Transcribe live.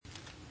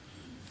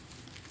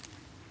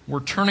We're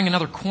turning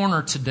another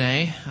corner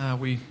today.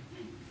 We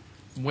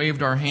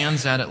waved our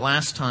hands at it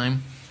last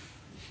time.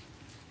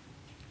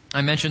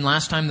 I mentioned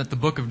last time that the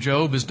book of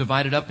Job is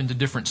divided up into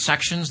different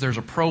sections. There's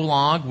a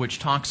prologue which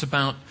talks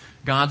about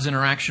God's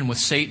interaction with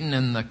Satan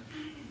and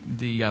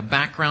the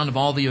background of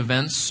all the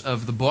events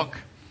of the book.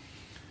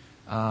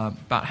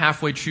 About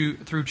halfway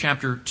through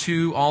chapter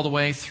 2 all the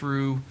way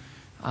through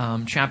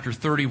chapter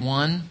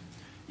 31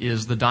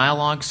 is the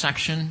dialogue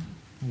section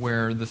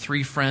where the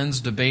three friends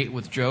debate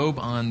with Job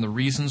on the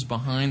reasons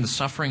behind the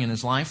suffering in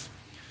his life.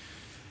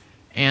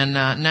 And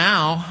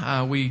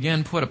now we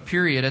again put a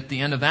period at the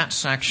end of that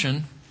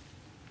section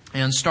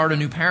and start a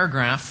new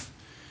paragraph,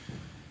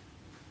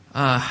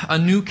 a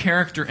new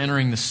character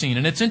entering the scene.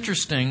 And it's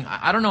interesting,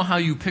 I don't know how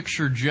you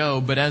picture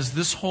Job, but as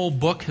this whole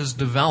book has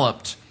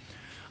developed,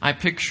 I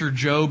picture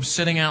Job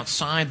sitting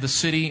outside the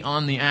city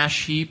on the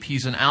ash heap.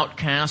 He's an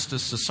outcast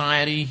of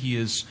society. He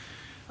is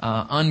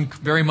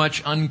very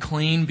much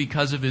unclean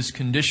because of his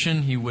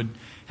condition. He would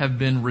have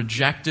been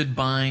rejected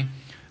by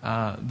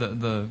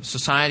the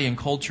society and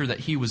culture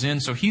that he was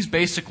in. So he's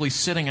basically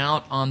sitting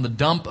out on the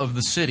dump of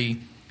the city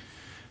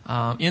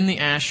in the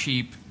ash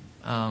heap,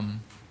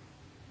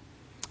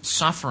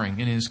 suffering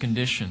in his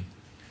condition.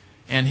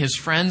 And his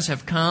friends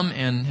have come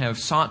and have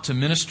sought to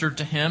minister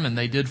to him, and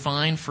they did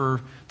fine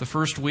for the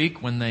first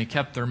week when they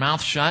kept their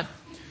mouth shut.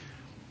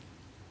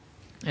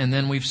 And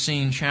then we've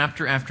seen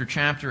chapter after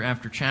chapter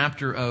after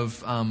chapter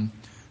of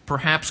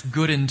perhaps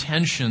good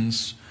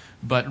intentions,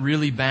 but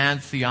really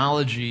bad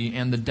theology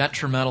and the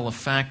detrimental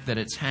effect that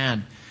it's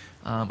had.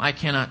 I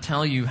cannot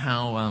tell you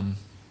how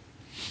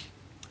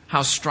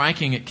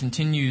striking it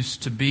continues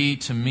to be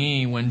to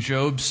me when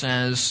Job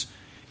says,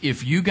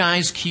 if you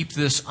guys keep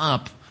this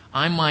up,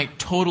 I might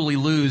totally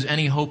lose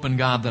any hope in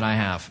God that I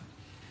have.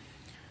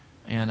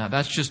 And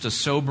that's just a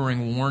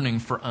sobering warning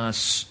for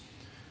us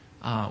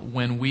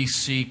when we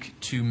seek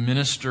to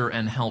minister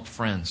and help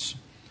friends.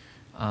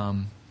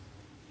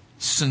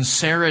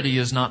 Sincerity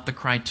is not the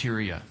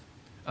criteria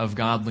of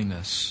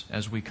godliness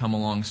as we come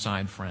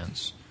alongside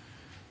friends.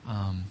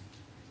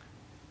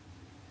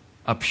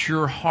 A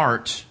pure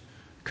heart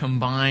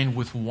combined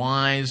with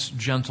wise,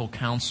 gentle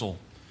counsel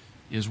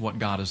is what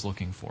God is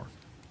looking for.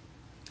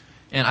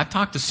 And I've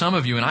talked to some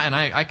of you, and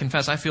I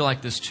confess I feel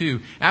like this too.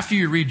 After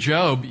you read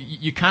Job,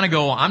 you kind of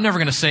go, I'm never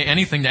going to say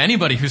anything to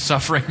anybody who's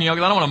suffering, because I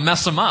don't want to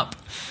mess them up.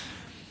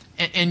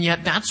 And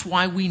yet that's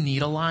why we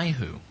need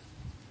Elihu.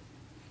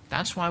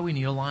 That's why we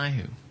need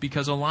Elihu.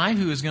 Because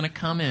Elihu is going to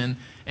come in,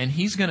 and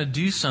he's going to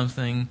do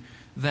something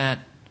that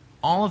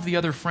all of the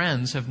other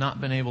friends have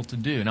not been able to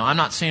do. Now, I'm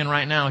not saying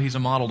right now he's a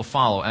model to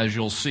follow, as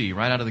you'll see.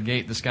 Right out of the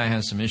gate, this guy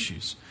has some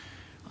issues.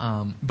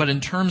 But in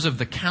terms of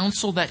the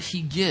counsel that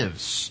he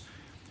gives,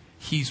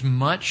 he's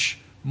much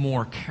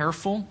more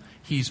careful.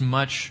 He's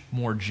much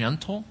more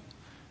gentle.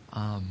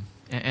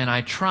 And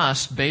I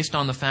trust, based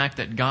on the fact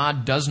that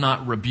God does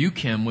not rebuke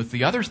him with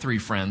the other three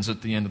friends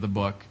at the end of the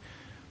book,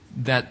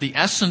 that the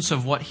essence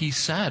of what he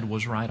said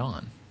was right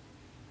on.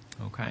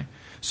 Okay?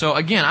 So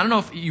again, I don't know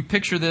if you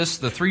picture this,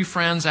 the three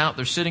friends out,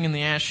 they're sitting in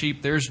the ash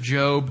heap, there's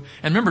Job.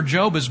 And remember,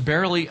 Job is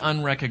barely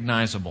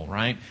unrecognizable,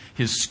 right?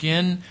 His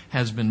skin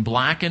has been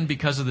blackened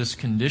because of this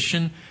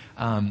condition.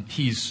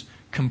 He's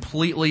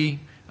completely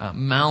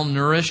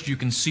malnourished. You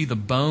can see the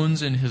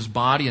bones in his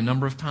body. A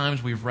number of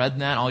times we've read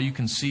that. All you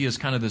can see is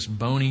kind of this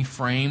bony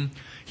frame.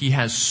 He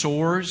has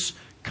sores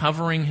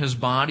covering his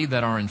body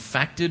that are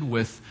infected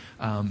with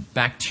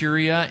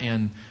bacteria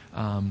and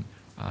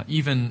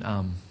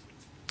even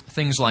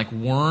things like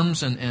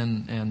worms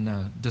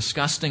and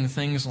disgusting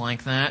things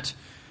like that.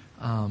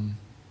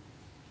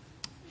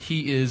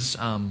 He is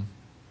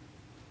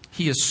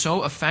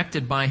so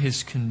affected by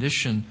his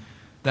condition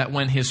that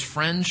when his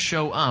friends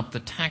show up, the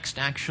text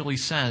actually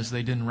says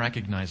they didn't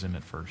recognize him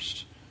at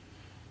first.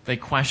 They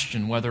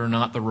questioned whether or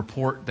not the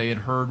report they had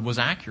heard was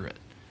accurate,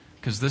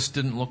 because this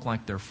didn't look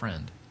like their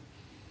friend.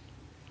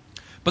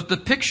 But the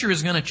picture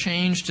is going to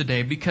change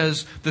today,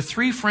 because the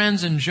three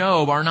friends in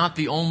Job are not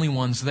the only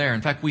ones there.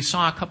 In fact, we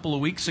saw a couple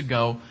of weeks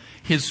ago,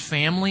 his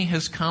family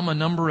has come a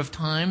number of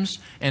times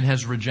and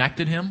has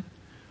rejected him.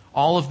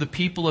 All of the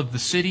people of the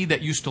city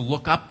that used to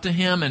look up to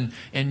him and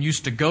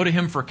used to go to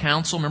him for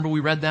counsel. Remember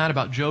we read that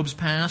about Job's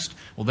past?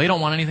 Well, they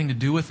don't want anything to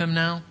do with him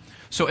now.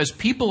 So as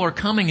people are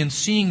coming and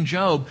seeing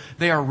Job,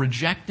 they are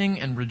rejecting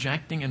and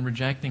rejecting and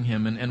rejecting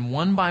him. And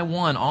one by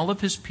one, all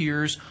of his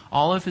peers,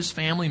 all of his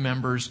family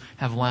members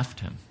have left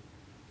him.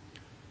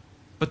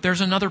 But there's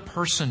another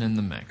person in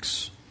the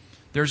mix.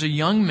 There's a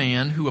young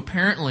man who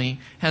apparently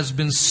has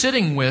been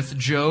sitting with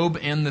Job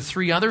and the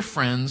three other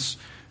friends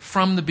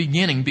from the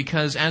beginning,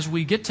 because as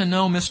we get to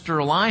know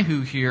Mr.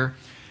 Elihu here,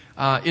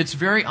 it's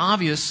very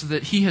obvious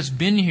that he has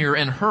been here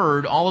and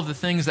heard all of the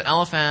things that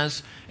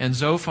Eliphaz and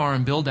Zophar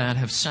and Bildad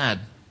have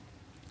said.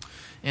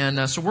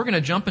 And so we're going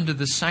to jump into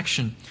this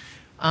section.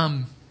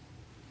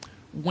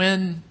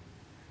 When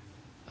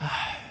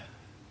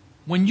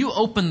you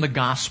open the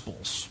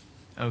Gospels,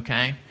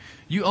 okay,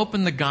 you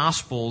open the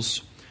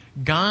Gospels,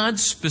 God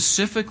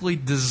specifically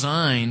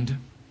designed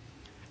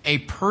a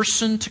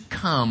person to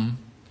come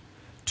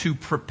to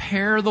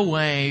prepare the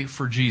way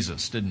for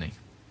Jesus, didn't he?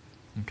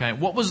 Okay,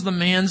 what was the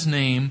man's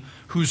name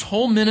whose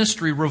whole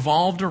ministry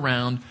revolved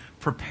around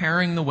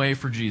preparing the way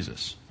for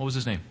Jesus? What was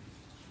his name?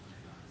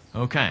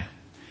 Okay.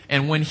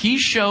 And when he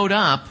showed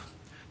up,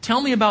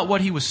 tell me about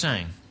what he was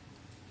saying.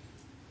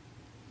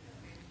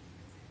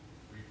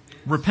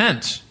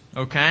 Repent,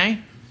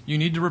 okay? You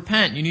need to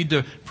repent. You need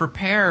to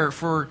prepare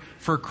for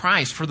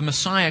Christ, for the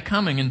Messiah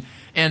coming.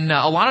 And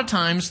a lot of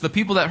times the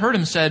people that heard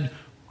him said,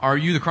 "Are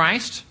you the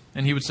Christ?"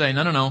 And he would say,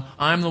 No,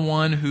 I'm the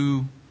one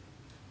who,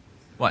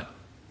 what?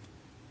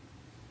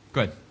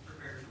 Good.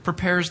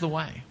 Prepares the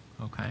way.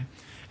 Okay.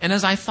 And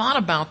as I thought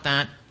about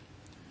that,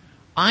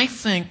 I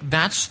think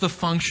that's the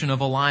function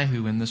of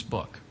Elihu in this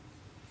book.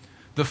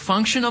 The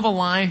function of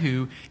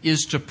Elihu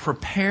is to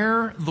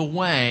prepare the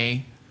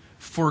way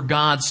for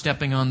God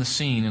stepping on the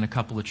scene in a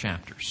couple of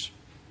chapters.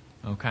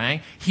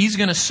 Okay? He's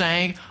going to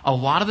say a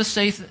lot of the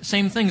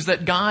same things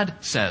that God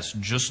says,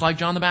 just like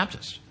John the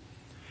Baptist.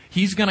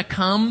 He's going to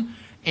come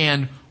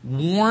and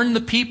warn the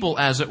people,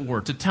 as it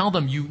were, to tell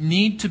them you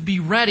need to be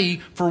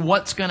ready for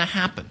what's going to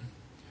happen.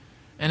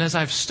 And as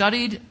I've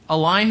studied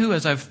Elihu,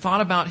 as I've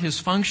thought about his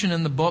function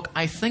in the book,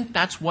 I think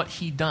that's what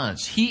he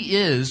does. He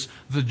is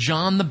the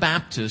John the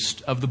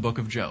Baptist of the book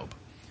of Job.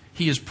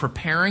 He is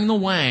preparing the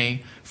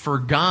way for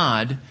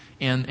God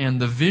and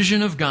the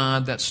vision of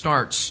God that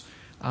starts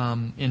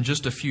in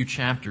just a few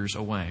chapters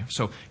away.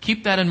 So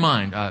keep that in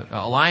mind.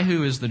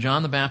 Elihu is the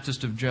John the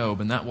Baptist of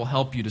Job, and that will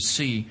help you to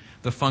see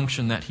the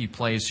function that he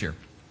plays here.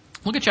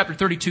 Look at chapter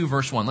 32,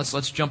 verse 1.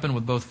 Let's jump in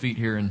with both feet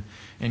here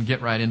and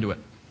get right into it.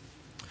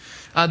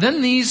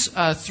 Then these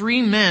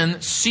 3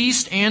 men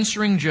ceased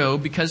answering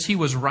Job because he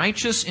was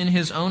righteous in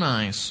his own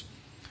eyes.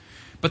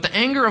 But the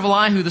anger of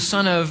Elihu, the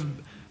son of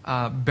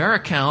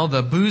Barachel,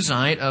 the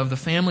Buzite of the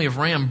family of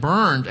Ram,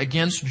 burned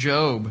against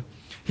Job.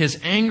 His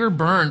anger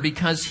burned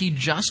because he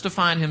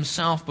justified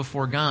himself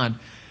before God.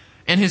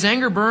 And his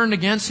anger burned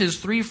against his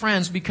 3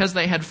 friends because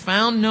they had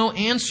found no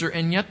answer,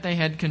 and yet they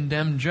had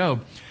condemned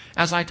Job.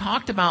 As I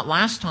talked about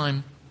last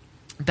time,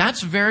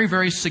 that's very,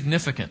 very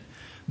significant.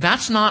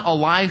 That's not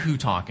Elihu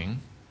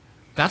talking.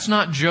 That's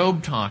not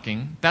Job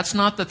talking. That's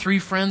not the 3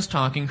 friends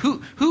talking.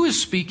 Who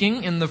is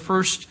speaking in the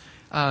first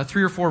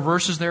 3 or 4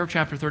 verses there of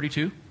chapter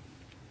 32?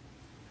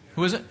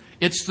 Who is it?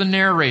 It's the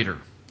narrator.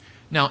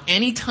 Now,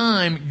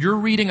 anytime you're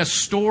reading a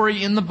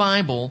story in the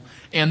Bible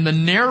and the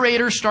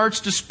narrator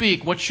starts to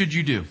speak, what should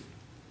you do?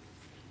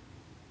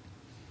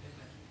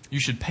 You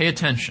should pay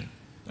attention.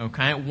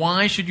 Okay?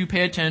 Why should you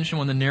pay attention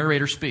when the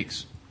narrator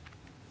speaks?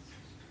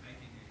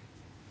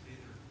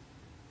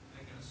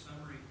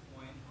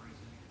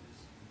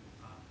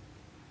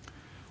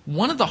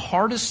 One of the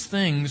hardest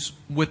things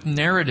with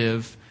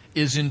narrative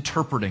is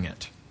interpreting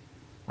it.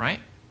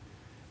 Right?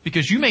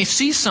 Because you may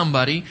see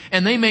somebody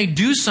and they may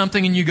do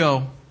something and you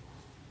go,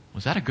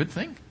 was that a good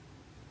thing?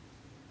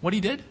 What he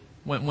did?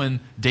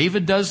 When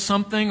David does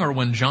something, or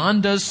when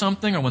John does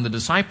something, or when the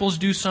disciples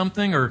do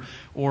something,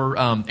 or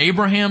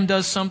Abraham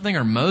does something,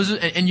 or Moses,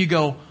 and you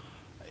go,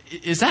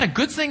 is that a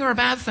good thing or a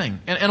bad thing?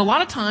 And a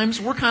lot of times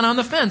we're kind of on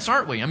the fence,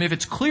 aren't we? I mean, if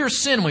it's clear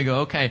sin, we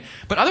go, okay.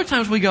 But other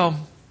times we go,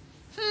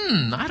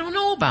 I don't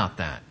know about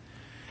that.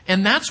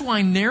 And that's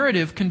why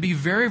narrative can be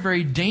very,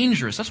 very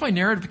dangerous. That's why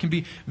narrative can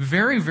be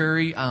very,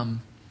 very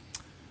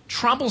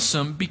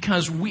troublesome,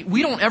 because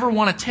we don't ever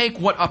want to take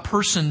what a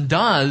person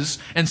does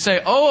and say,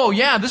 oh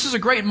yeah, this is a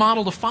great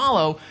model to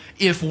follow,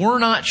 if we're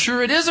not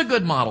sure it is a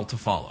good model to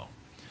follow.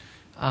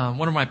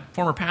 One of my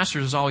former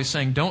pastors is always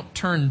saying, don't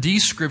turn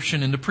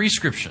description into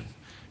prescription.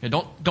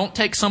 Don't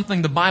take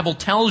something the Bible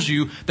tells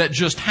you that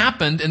just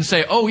happened and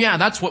say, oh yeah,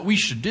 that's what we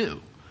should do.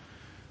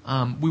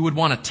 We would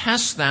want to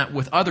test that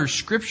with other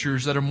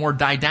scriptures that are more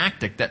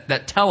didactic,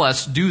 that tell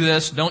us, do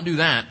this, don't do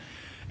that,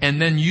 and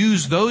then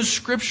use those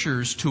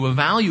scriptures to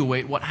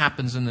evaluate what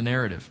happens in the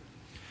narrative.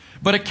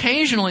 But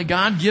occasionally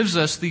God gives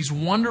us these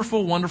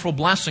wonderful, wonderful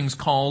blessings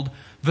called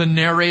the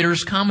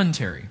narrator's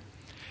commentary.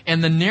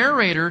 And the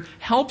narrator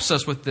helps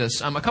us with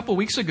this. A couple of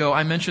weeks ago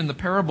I mentioned the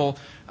parable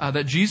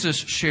that Jesus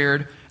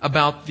shared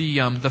about the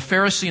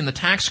Pharisee and the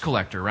tax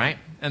collector, right?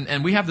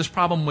 And we have this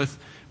problem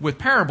with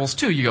parables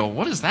too. You go,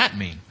 what does that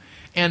mean?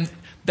 And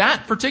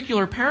that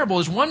particular parable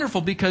is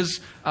wonderful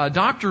because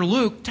Dr.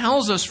 Luke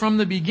tells us from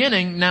the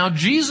beginning, now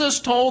Jesus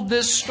told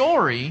this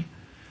story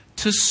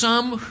to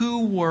some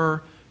who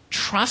were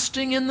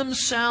trusting in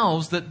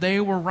themselves that they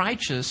were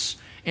righteous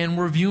and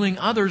were viewing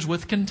others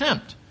with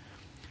contempt.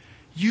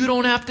 You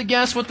don't have to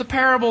guess what the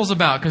parable's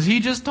about because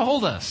he just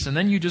told us. And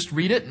then you just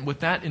read it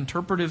with that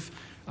interpretive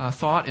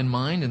thought in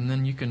mind, and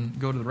then you can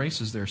go to the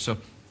races there.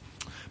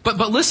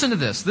 But listen to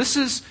this. This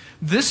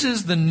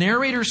is the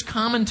narrator's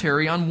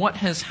commentary on what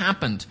has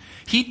happened.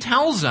 He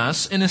tells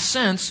us, in a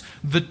sense,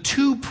 the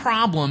 2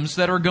 problems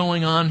that are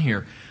going on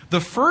here. The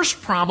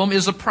first problem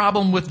is a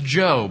problem with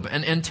Job.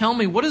 And tell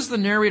me, what does the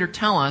narrator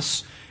tell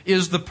us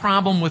is the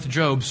problem with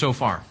Job so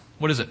far?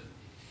 What is it?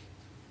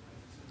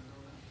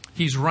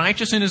 He's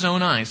righteous in his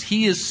own eyes.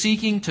 He is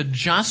seeking to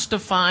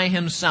justify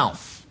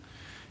himself.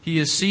 He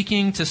is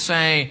seeking to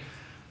say,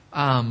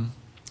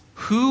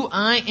 who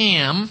I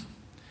am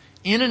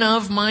in and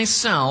of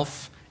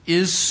myself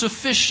is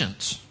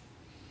sufficient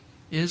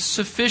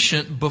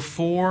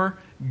before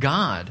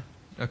God,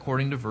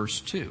 according to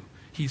verse 2.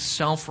 He's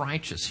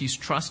self-righteous. He's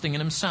trusting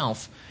in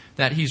himself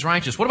that he's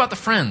righteous. What about the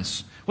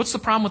friends? What's the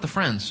problem with the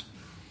friends?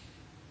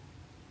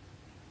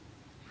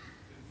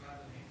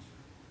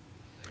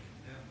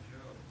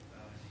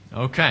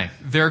 Okay,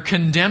 they're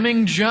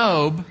condemning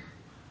Job,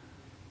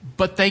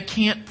 but they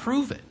can't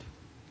prove it.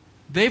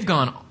 They've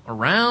gone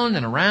around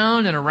and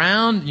around and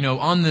around,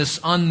 on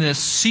this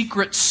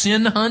secret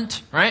sin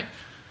hunt, right?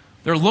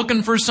 They're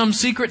looking for some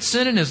secret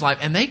sin in his life,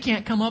 and they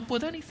can't come up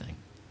with anything.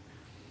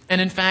 And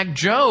in fact,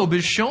 Job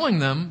is showing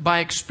them by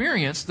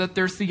experience that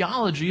their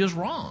theology is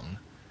wrong.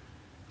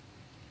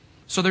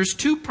 So there's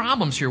two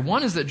problems here.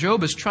 One is that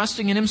Job is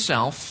trusting in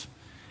himself,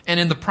 and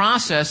in the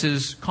process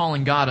is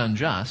calling God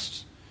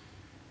unjust.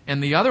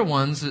 And the other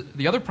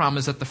problem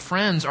is that the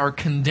friends are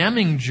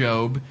condemning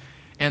Job,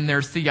 and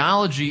their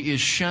theology is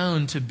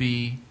shown to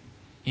be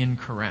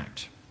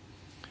incorrect.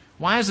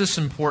 Why is this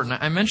important?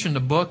 I mentioned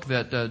a book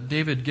that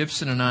David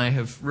Gibson and I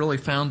have really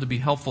found to be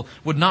helpful.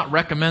 Would not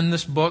recommend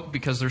this book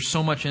because there's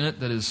so much in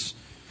it that is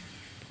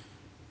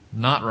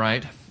not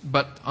right.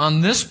 But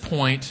on this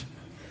point,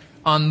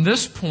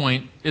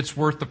 it's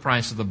worth the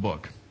price of the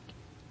book.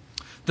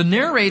 The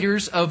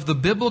narrators of the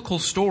biblical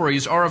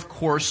stories are, of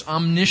course,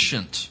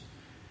 omniscient.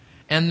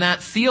 And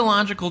that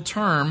theological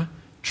term,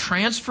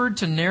 transferred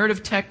to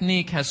narrative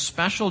technique, has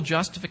special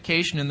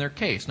justification in their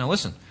case. Now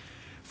listen,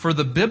 for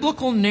the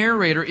biblical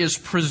narrator is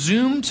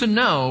presumed to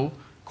know,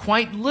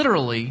 quite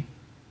literally,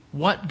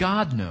 what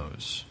God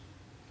knows.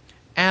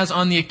 As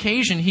on the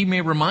occasion he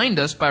may remind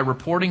us by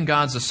reporting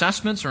God's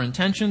assessments or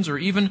intentions or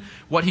even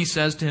what he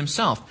says to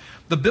himself.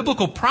 The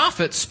biblical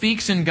prophet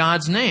speaks in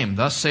God's name,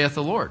 thus saith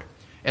the Lord,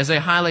 as a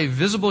highly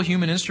visible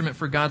human instrument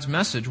for God's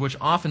message, which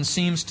often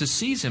seems to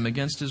seize him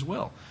against his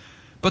will.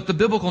 But the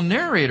biblical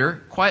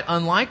narrator, quite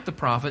unlike the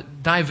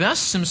prophet,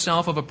 divests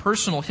himself of a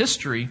personal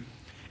history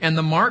and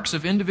the marks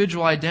of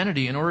individual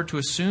identity in order to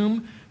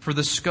assume for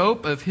the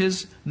scope of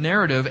his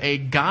narrative a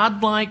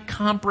godlike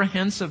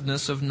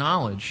comprehensiveness of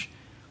knowledge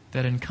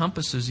that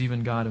encompasses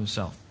even God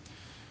himself.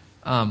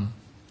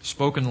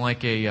 Spoken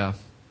like a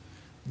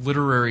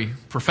literary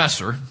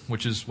professor,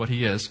 which is what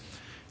he is.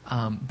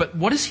 But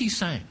what is he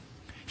saying?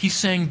 He's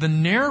saying the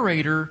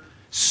narrator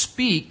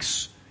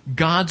speaks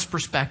God's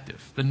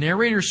perspective. The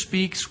narrator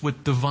speaks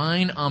with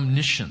divine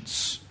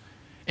omniscience.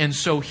 And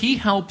so he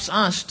helps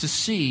us to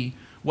see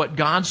what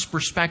God's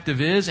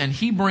perspective is, and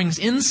he brings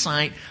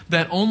insight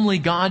that only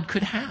God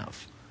could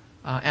have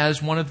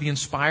as one of the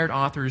inspired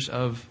authors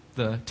of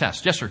the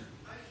test. Yes, sir?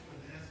 I just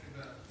wanted to ask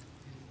about,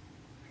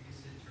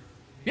 interpretation.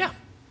 Yeah.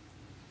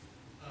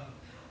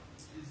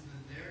 Is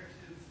the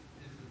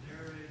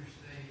narrator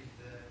saying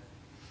that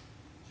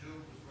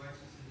Job was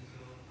righteous in his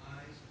own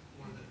eyes,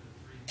 or that the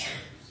three men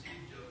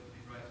perceived Job to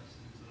be righteous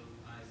in his own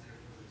eyes,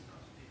 therefore they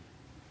stopped speaking?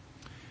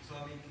 So,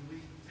 can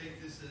we take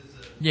this as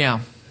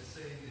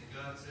saying that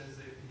God says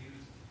they can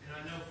use, and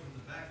I know from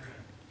the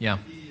background,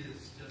 he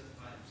is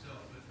justified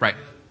himself, but right.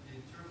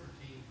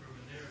 Interpreting from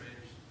a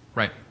narrator's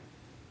right.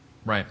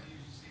 Right. Do you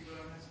see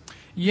what I'm asking?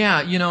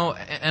 Yeah,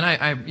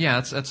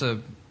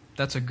 and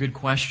that's a good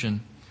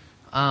question.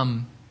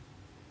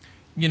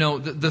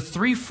 The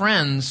three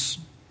friends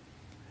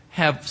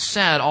have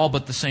said all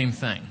but the same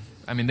thing.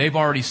 I mean, they've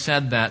already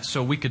said that,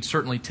 so we could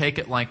certainly take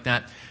it like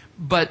that.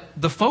 But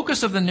the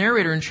focus of the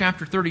narrator in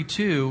chapter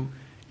 32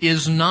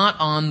 is not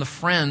on the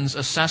friends'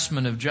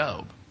 assessment of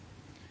Job.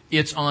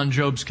 It's on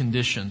Job's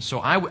condition. So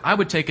I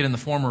would take it in the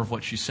former of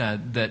what she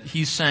said, that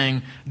he's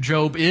saying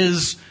Job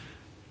is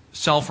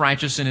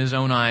self-righteous in his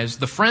own eyes.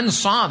 The friends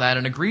saw that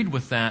and agreed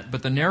with that,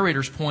 but the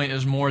narrator's point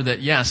is more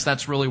that, yes,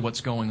 that's really what's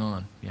going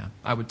on. Yeah,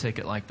 I would take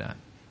it like that.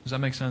 Does that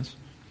make sense?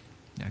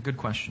 Yeah, good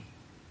question.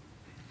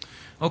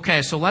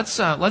 Okay, so let's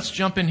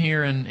jump in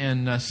here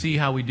and see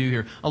how we do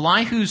here.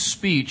 Elihu's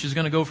speech is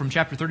going to go from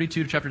chapter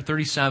 32 to chapter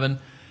 37.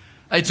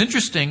 It's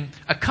interesting.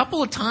 A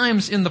couple of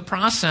times in the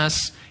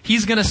process,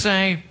 he's going to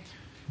say,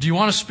 "Do you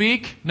want to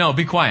speak? No,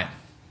 be quiet."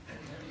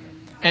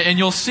 And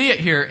you'll see it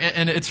here,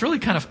 and it's really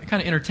kind of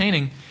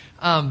entertaining.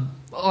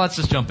 Let's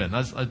just jump in.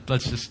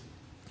 Let's just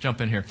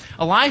jump in here.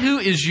 Elihu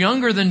is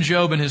younger than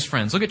Job and his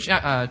friends. Look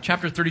at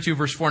chapter 32,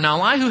 verse 4. Now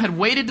Elihu had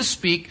waited to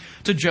speak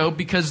to Job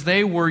because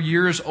they were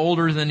years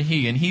older than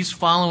he, and he's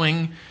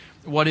following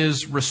what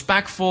is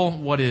respectful,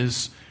 what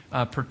is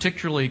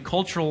particularly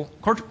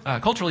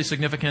culturally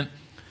significant,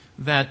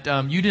 that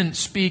you didn't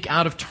speak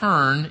out of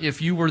turn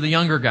if you were the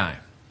younger guy.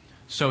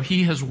 So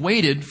he has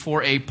waited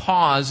for a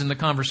pause in the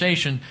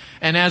conversation.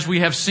 And as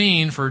we have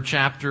seen for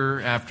chapter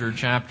after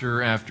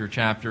chapter after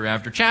chapter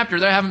after chapter,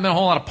 there haven't been a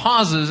whole lot of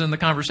pauses in the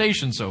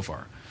conversation so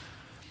far.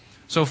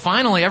 So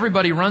finally,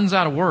 everybody runs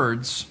out of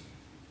words.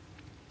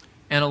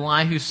 And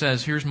Elihu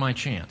says, "Here's my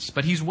chance."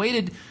 But he's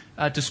waited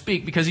to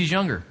speak because he's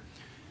younger.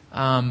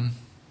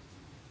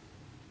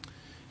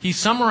 He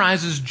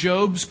summarizes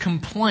Job's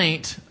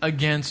complaint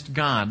against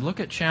God.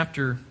 Look at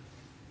chapter...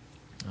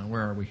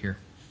 where are we here?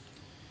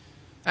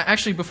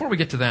 Actually, before we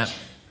get to that,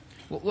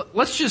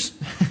 let's just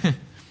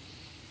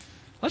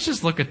Let's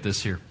just look at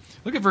this here.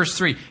 Look at verse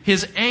 3.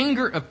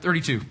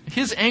 32.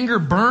 His anger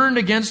burned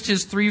against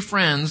his three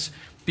friends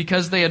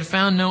because they had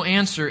found no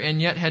answer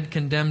and yet had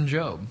condemned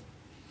Job.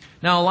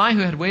 Now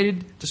Elihu had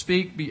waited to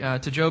speak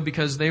to Job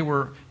because they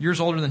were years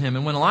older than him.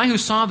 And when Elihu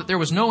saw that there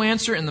was no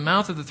answer in the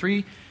mouth of the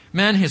three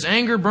men, his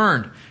anger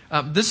burned.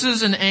 This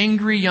is an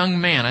angry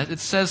young man. It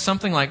says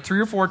something like 3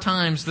 or 4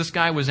 times this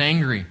guy was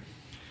angry.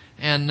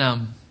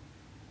 And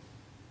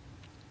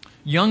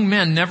young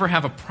men never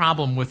have a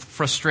problem with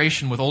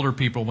frustration with older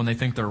people when they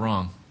think they're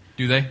wrong.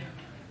 Do they?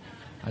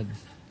 I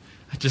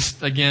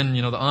just, again,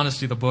 the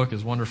honesty of the book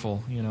is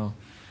wonderful.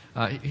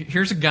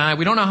 Here's a guy,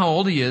 we don't know how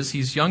old he is.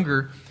 He's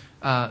younger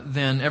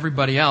than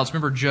everybody else.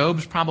 Remember,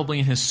 Job's probably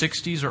in his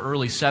 60s or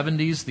early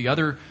 70s. The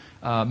other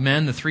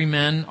men, the 3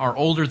 men, are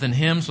older than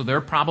him, so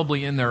they're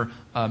probably in their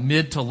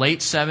mid to late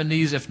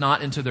 70s, if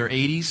not into their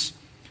 80s.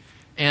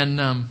 And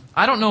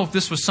I don't know if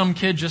this was some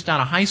kid just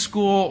out of high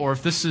school or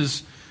if this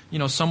is,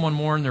 someone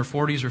more in their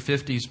 40s or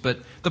 50s. But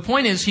the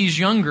point is, he's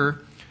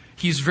younger.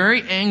 He's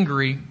very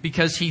angry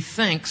because he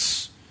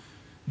thinks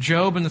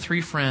Job and the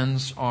 3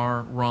 friends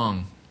are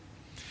wrong.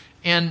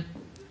 And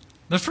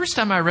the first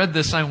time I read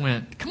this, I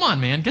went, come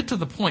on, man, get to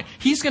the point.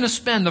 He's going to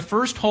spend the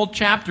first whole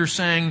chapter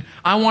saying,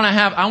 I want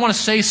to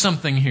say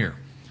something here.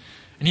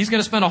 And he's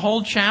going to spend a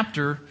whole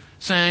chapter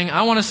saying,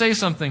 I want to say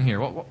something here.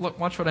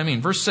 Watch what I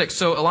mean. Verse 6,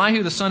 so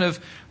Elihu, the son of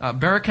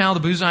Barachel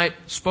the Buzite,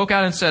 spoke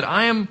out and said,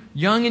 I am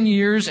young in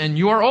years and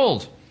you are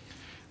old.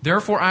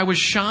 Therefore I was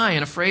shy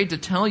and afraid to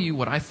tell you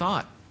what I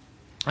thought.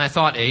 I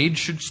thought age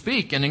should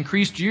speak and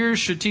increased years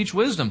should teach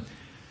wisdom.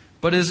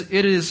 But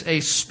it is a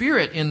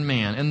spirit in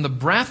man, and the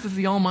breath of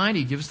the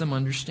Almighty gives them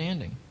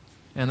understanding.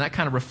 And that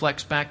kind of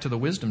reflects back to the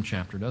wisdom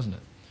chapter, doesn't it?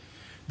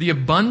 The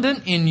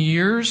abundant in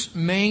years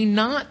may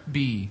not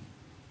be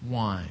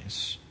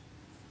wise,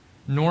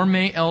 nor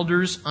may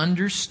elders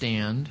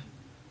understand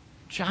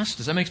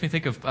justice. That makes me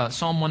think of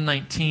Psalm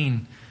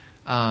 119.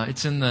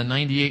 It's in the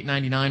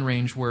 98-99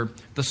 range where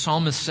the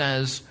psalmist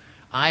says,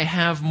 I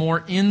have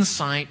more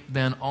insight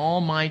than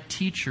all my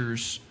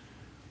teachers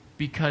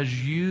because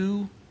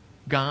you,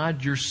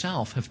 God,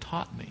 yourself have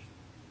taught me.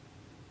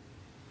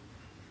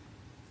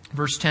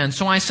 Verse 10,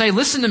 so I say,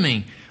 listen to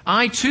me.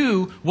 I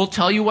too will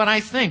tell you what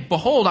I think.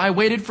 Behold, I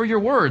waited for your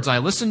words. I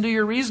listened to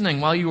your reasoning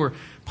while you were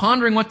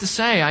pondering what to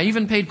say. I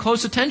even paid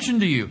close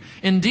attention to you.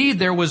 Indeed,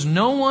 there was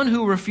no one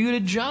who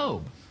refuted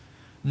Job.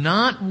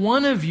 Not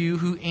one of you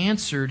who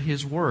answered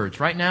his words.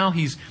 Right now,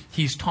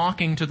 he's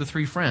talking to the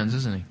 3 friends,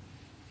 isn't he?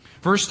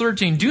 Verse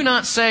 13, do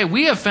not say,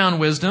 we have found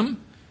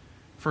wisdom,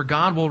 for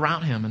God will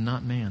rout him and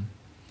not man.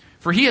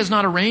 For he has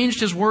not arranged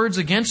his words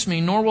against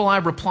me, nor will I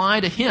reply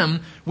to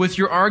him with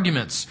your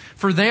arguments.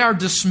 For they are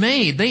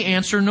dismayed, they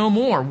answer no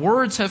more.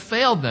 Words have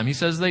failed them. He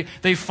says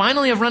they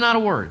finally have run out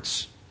of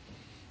words.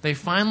 They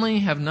finally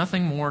have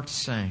nothing more to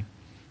say.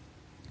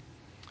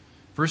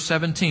 Verse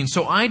 17,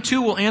 so I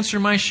too will answer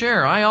my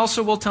share. I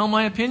also will tell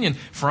my opinion,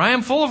 for I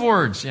am full of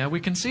words. Yeah, we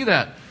can see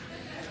that.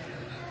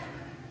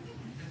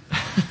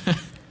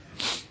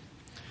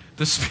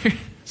 The Spirit,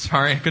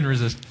 sorry, I couldn't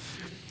resist.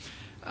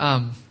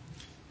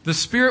 The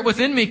Spirit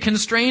within me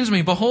constrains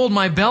me. Behold,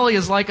 my belly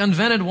is like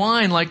unvented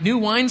wine, like new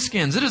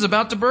wineskins. It is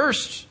about to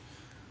burst.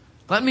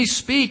 Let me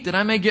speak that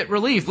I may get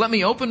relief. Let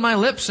me open my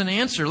lips and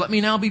answer. Let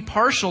me now be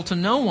partial to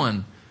no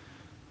one,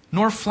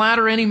 nor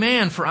flatter any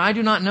man, for I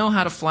do not know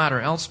how to flatter,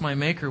 else my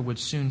Maker would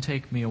soon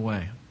take me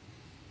away.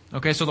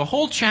 Okay, so the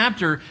whole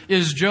chapter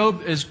is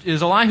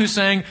Elihu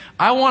saying,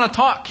 I want to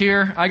talk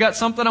here. I got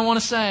something I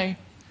want to say.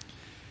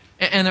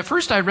 And at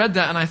first I read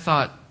that and I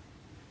thought,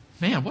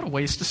 man, what a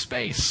waste of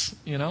space,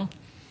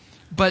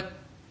 But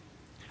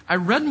I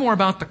read more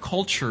about the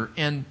culture,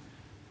 and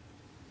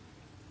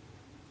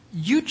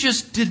you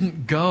just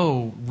didn't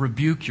go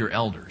rebuke your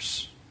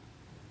elders.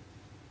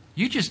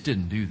 You just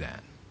didn't do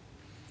that.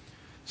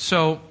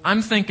 So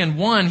I'm thinking,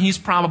 one, he's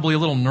probably a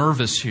little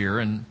nervous here,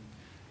 and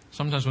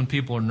sometimes when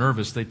people are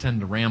nervous, they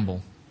tend to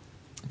ramble.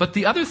 But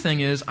the other thing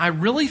is, I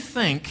really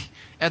think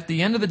at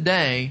the end of the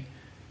day,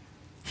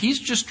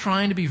 he's just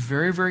trying to be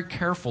very, very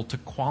careful to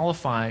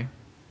qualify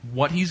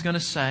what he's going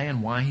to say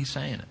and why he's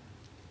saying it.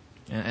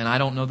 And I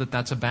don't know that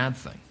that's a bad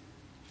thing.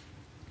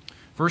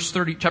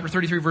 Chapter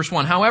 33, verse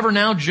 1. However,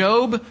 now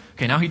Job,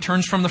 now he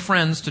turns from the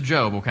friends to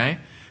Job, okay?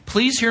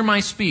 Please hear my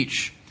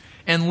speech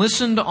and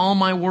listen to all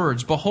my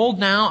words. Behold,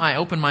 now I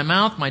open my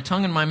mouth, my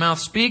tongue in my mouth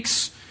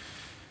speaks.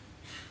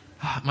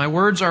 My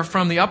words are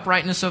from the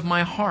uprightness of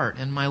my heart,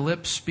 and my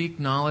lips speak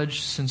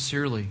knowledge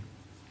sincerely.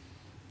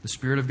 The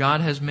Spirit of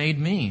God has made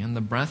me, and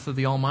the breath of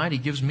the Almighty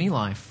gives me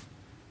life.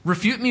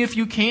 Refute me if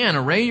you can.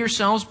 Array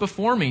yourselves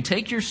before me.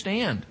 Take your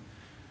stand.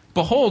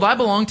 Behold, I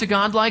belong to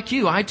God like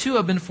you. I too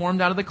have been formed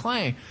out of the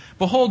clay.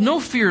 Behold, no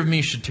fear of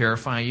me should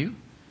terrify you,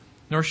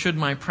 nor should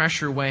my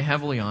pressure weigh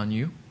heavily on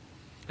you.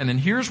 And then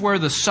here's where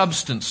the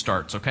substance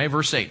starts, okay?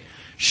 Verse 8.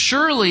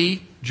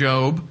 Surely,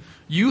 Job,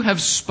 you have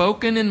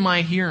spoken in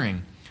my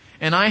hearing,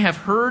 and I have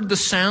heard the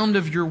sound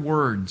of your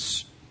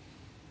words.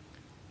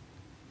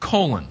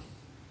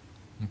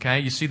 Okay,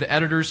 you see the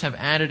editors have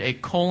added a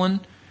colon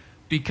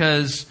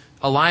because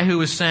Elihu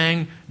is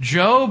saying,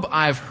 Job,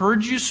 I've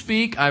heard you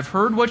speak, I've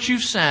heard what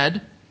you've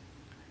said,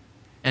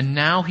 and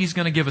now he's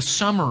going to give a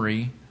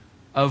summary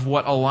of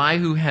what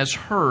Elihu has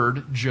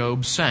heard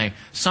Job say.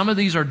 Some of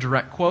these are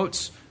direct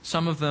quotes,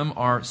 some of them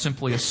are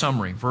simply a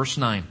summary. Verse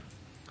 9.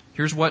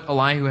 Here's what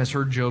Elihu has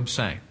heard Job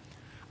say.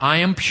 I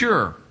am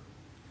pure,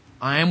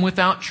 I am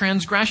without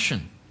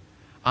transgression,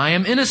 I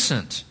am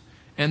innocent,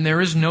 and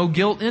there is no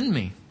guilt in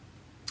me.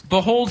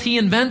 Behold,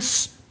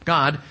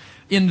 God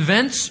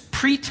invents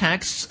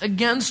pretexts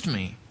against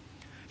me.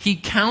 He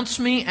counts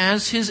me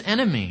as his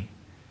enemy.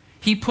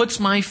 He puts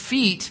my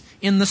feet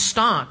in the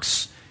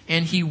stocks,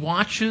 and he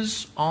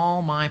watches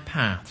all my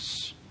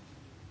paths.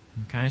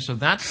 Okay, so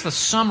that's the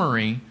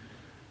summary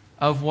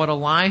of what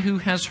Elihu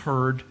has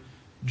heard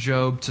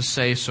Job to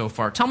say so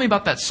far. Tell me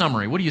about that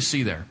summary. What do you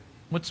see there?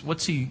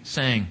 What's he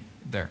saying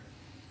there?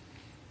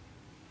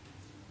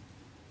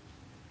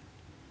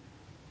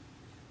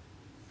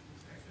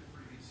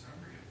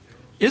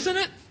 Isn't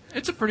it?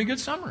 It's a pretty good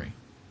summary.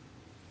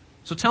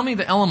 So tell me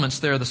the elements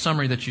there, the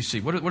summary that you see.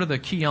 What are the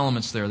key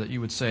elements there that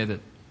you would say that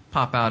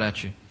pop out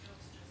at you?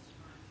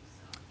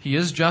 He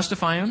is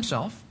justifying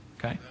himself.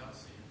 Okay.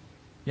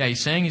 Yeah,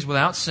 he's saying he's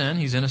without sin.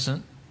 He's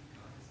innocent.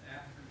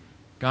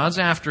 God's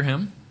after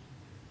him.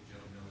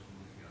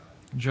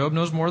 Job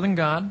knows more than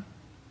God.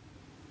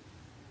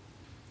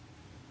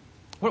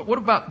 What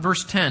about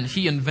verse 10?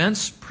 He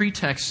invents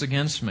pretexts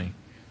against me.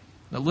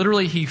 Now,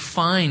 literally, he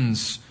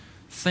finds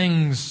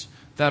things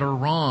that are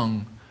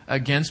wrong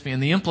against me.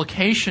 And the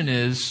implication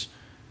is,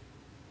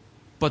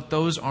 but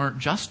those aren't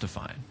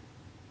justified.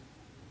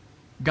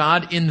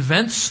 God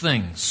invents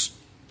things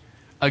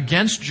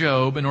against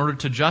Job in order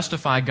to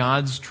justify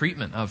God's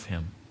treatment of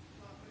him.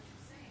 Well, what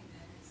you're saying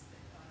then is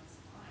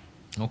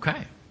that God's lying.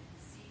 Okay.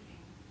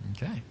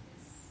 Deceiving. Okay.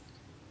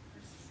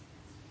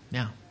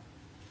 Yeah.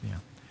 Yeah.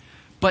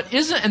 But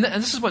and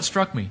this is what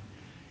struck me,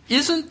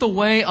 isn't the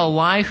way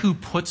Elihu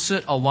puts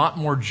it a lot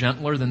more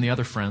gentler than the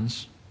other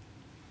friends?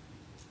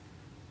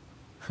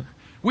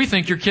 We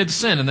think your kids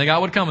sin and they got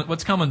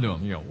what's coming to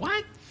them. You go,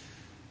 what?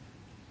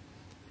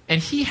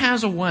 And he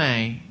has a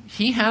way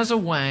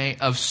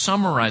of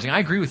summarizing. I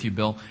agree with you,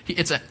 Bill.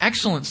 It's an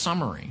excellent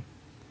summary.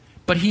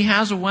 But he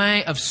has a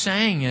way of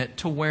saying it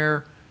to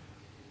where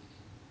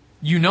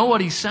you know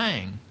what he's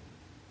saying,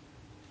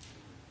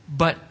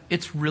 but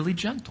it's really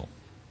gentle.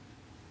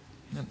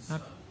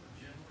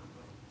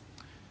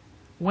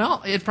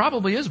 Well, it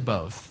probably is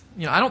both.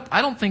 You know,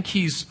 I don't think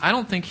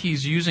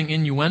he's using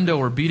innuendo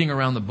or beating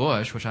around the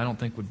bush, which I don't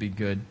think would be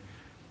good.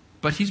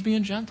 But he's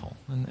being gentle,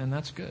 and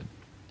that's good.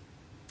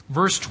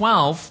 Verse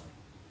 12,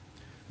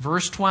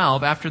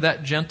 after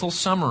that gentle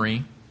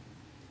summary,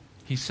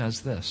 he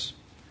says this,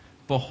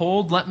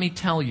 Behold, let me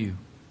tell you,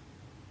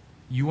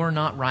 you are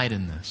not right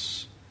in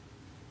this.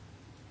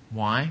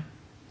 Why?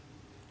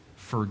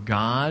 For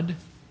God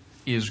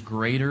is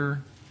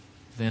greater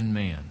than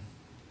man.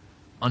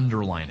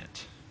 Underline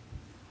it.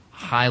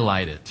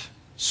 Highlight it.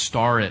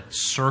 Star it.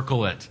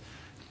 Circle it.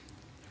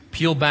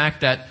 Peel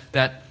back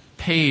that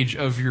page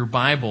of your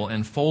Bible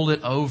and fold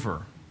it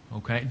over.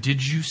 Okay?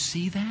 Did you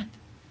see that?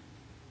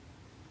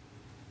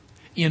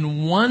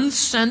 In one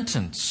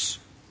sentence,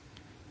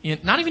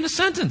 not even a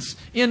sentence,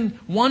 in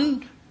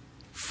one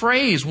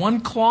phrase, one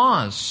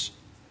clause,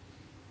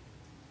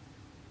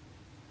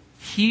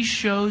 he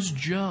shows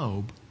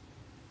Job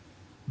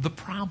the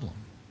problem.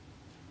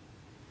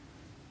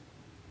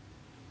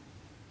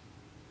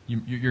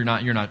 You're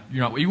not.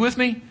 Are you with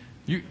me?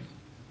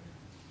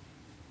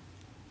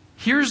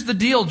 Here's the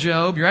deal,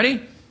 Job. You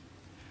ready?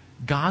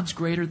 God's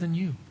greater than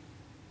you.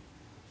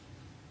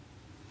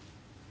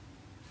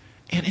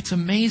 And it's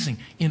amazing.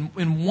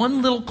 In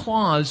one little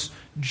clause,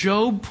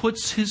 Job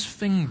puts his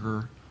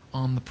finger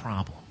on the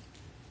problem.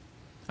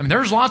 I mean,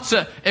 there's lots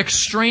of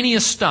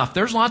extraneous stuff.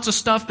 There's lots of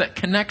stuff that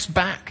connects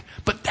back.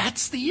 But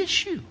that's the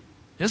issue,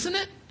 isn't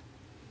it?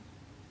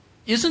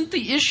 Isn't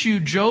the issue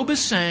Job is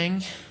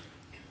saying,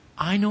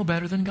 I know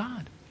better than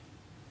God?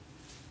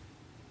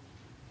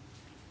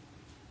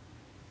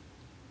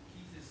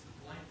 Keith is the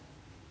blank.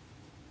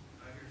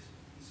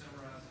 He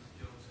summarizes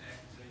Job's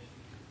accusation.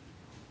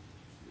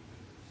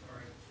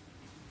 Sorry.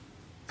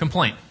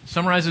 Complaint.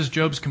 Summarizes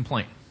Job's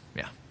complaint.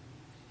 Yeah.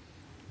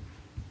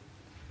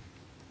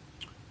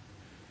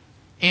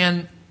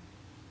 And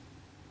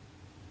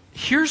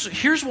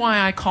here's why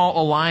I call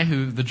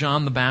Elihu the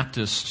John the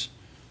Baptist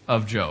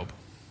of Job.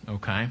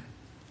 Okay?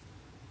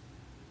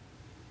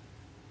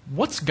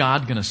 What's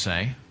God going to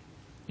say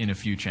in a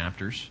few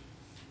chapters?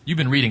 You've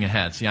been reading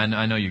ahead. See,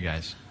 I know you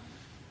guys.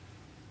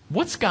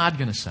 What's God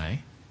going to say?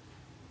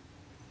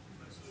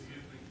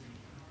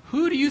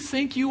 Who do you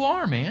think you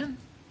are, man?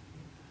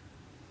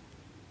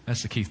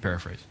 That's the Keith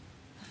paraphrase.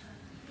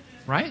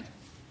 Right?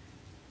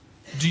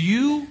 Do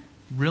you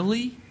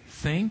really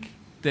think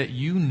that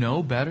you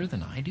know better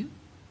than I do?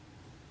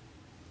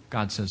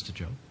 God says to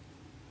Job.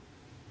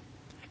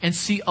 And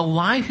see,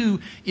 Elihu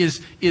is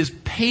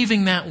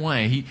paving that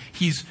way.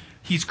 He's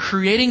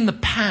creating the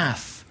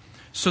path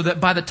so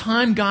that by the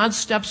time God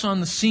steps on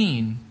the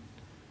scene,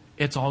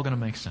 it's all going to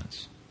make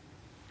sense.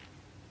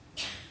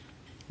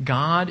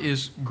 God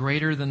is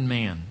greater than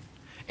man.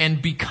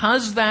 And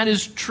because that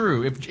is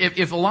true,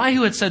 if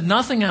Elihu had said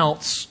nothing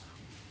else,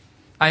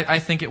 I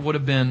think it would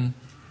have been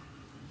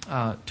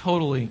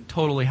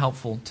totally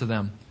helpful to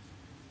them.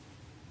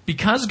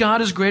 Because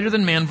God is greater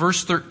than man,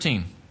 verse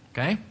 13,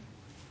 okay?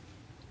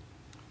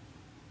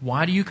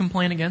 Why do you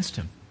complain against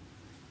him?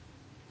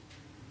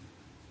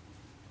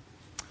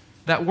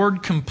 That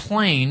word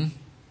complain,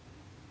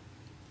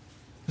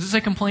 does it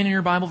say complain in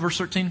your Bible, verse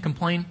 13,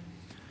 complain?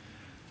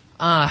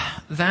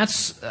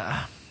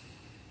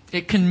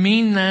 It can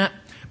mean that,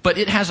 but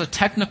it has a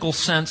technical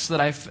sense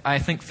that I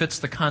think fits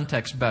the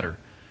context better.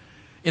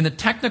 In the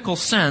technical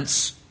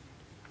sense,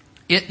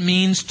 it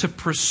means to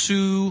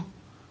pursue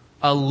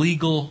a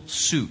legal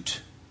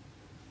suit.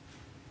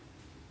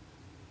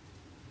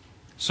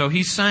 So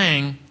he's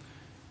saying,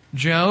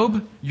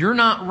 Job, you're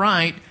not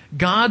right.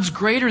 God's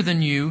greater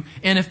than you.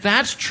 And if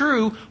that's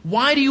true,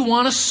 why do you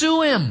want to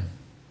sue him?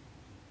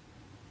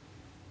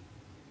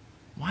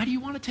 Why do you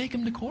want to take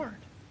him to court?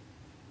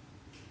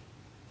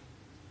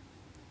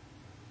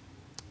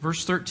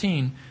 Verse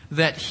 13,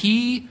 that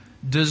he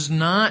does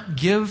not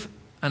give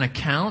an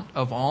account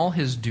of all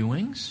his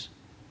doings?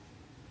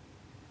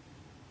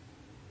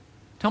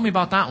 Tell me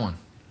about that one.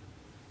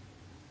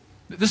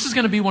 This is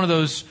going to be one of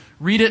those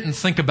read it and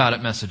think about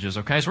it messages,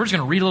 okay? So we're just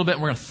going to read a little bit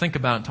and we're going to think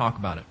about it and talk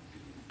about it.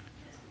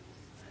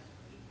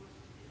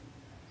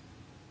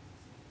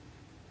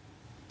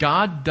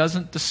 God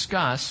doesn't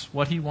discuss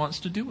what he wants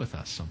to do with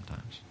us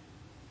sometimes.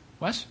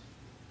 Wes?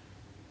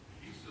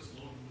 He's just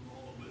loaded with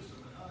all the wisdom,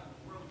 and how in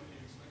the world can you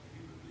expect a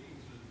human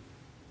being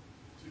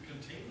to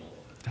contain all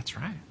of it? That's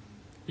right.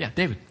 Yeah,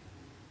 David.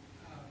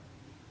 I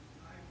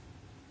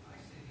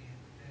see the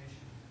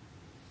implication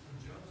from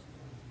Job's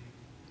point of view.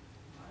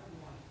 I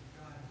want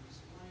God to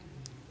explain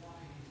to me why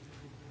he's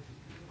doing what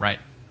he's doing.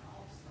 Right. And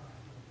I'll decide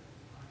what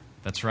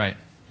that. That's right.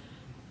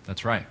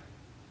 That's right.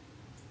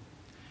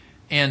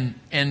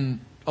 And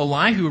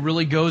Elihu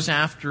really goes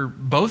after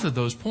both of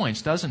those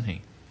points, doesn't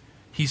he?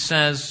 He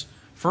says,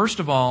 first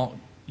of all,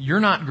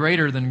 you're not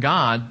greater than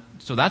God,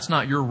 so that's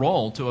not your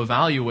role to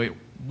evaluate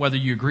whether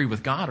you agree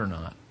with God or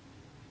not.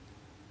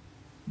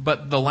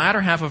 But the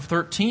latter half of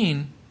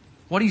 13,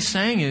 what he's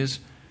saying is,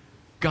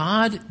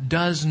 God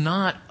does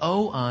not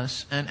owe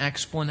us an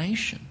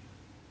explanation.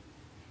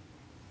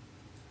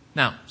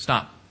 Now,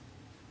 stop.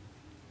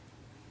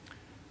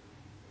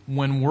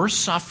 When we're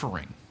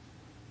suffering,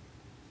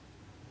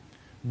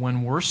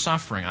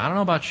 I don't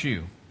know about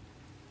you,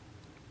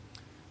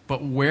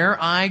 but where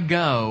I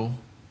go,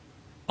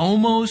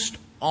 almost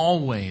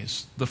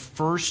always the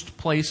first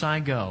place I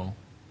go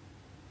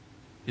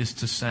is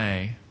to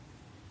say,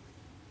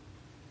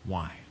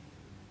 why?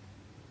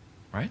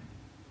 Right?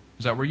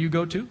 Is that where you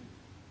go to?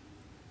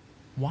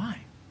 Why?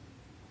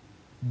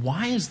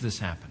 Why is this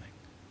happening?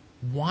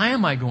 Why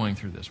am I going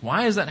through this?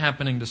 Why is that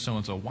happening to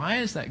so-and-so? Why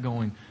is that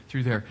going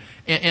through there?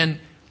 And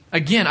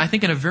again, I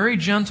think in a very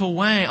gentle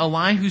way,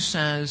 Elihu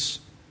says,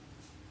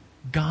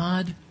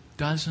 God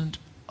doesn't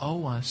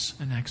owe us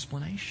an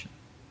explanation.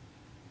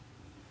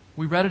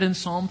 We read it in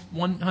Psalm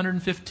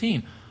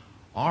 115.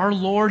 Our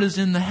Lord is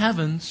in the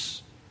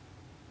heavens,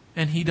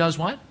 and He does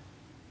what?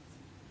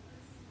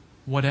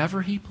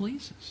 Whatever He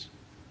pleases.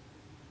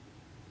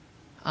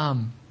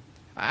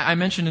 I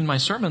mentioned in my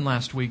sermon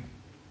last week,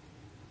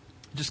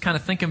 just kind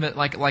of think of it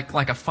like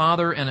a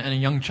father and a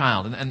young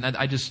child. And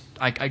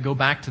I go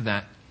back to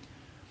that.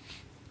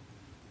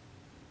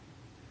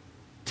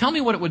 Tell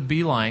me what it would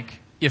be like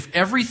if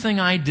everything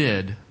I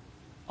did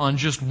on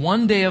just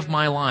one day of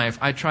my life,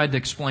 I tried to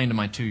explain to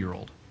my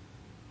 2-year-old.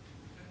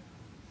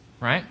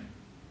 Right?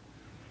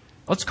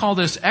 Let's call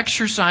this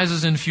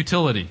exercises in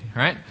futility,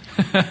 right?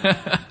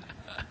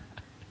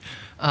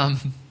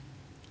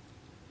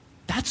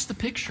 That's the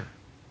picture.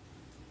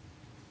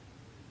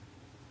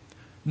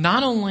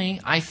 Not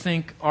only, I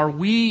think, are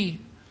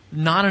we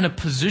not in a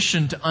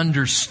position to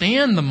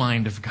understand the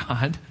mind of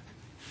God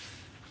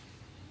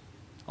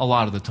a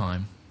lot of the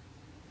time.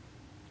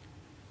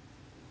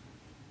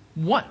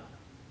 Let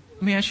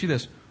me ask you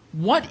this.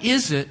 What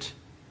is it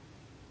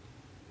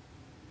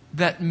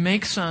that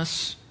makes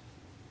us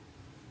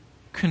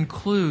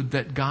conclude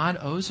that God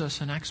owes us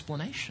an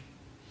explanation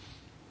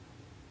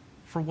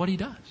for what He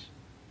does?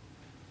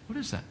 What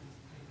is that?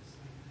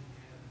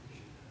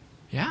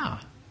 Yeah.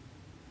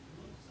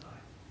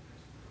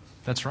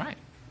 That's right.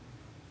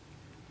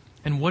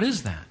 And what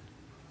is that?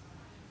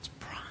 It's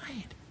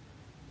pride.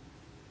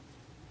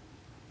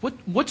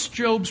 What's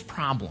Job's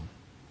problem?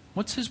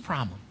 What's his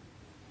problem?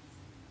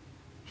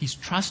 He's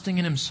trusting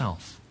in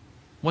himself.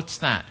 What's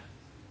that?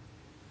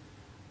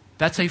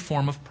 That's a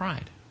form of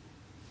pride.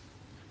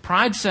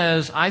 Pride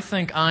says, I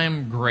think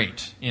I'm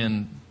great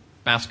in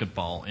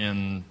basketball,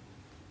 in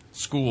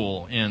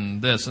school,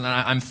 in this, and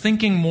I'm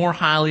thinking more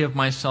highly of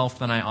myself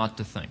than I ought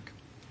to think.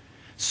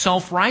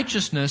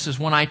 Self-righteousness is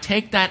when I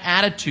take that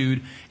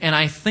attitude and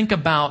I think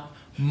about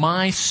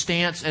my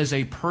stance as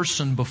a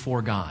person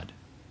before God.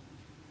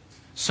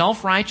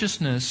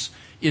 Self-righteousness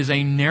is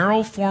a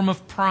narrow form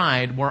of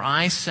pride where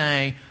I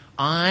say,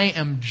 I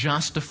am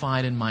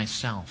justified in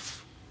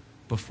myself.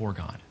 before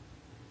God.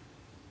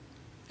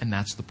 And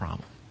that's the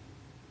problem.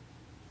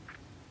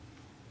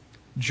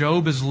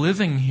 Job is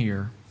living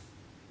here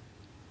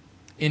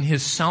in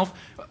his self.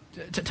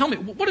 Tell me,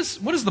 what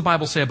does the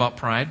Bible say about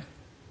pride?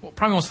 Well,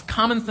 probably the most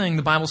common thing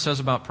the Bible says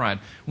about pride.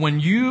 When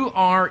you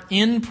are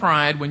in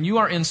pride, when you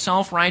are in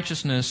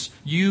self-righteousness,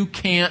 you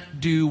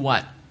can't do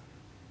what?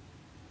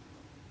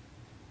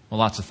 Well,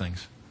 lots of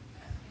things.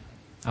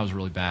 That was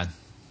really bad.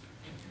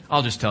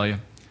 I'll just tell you.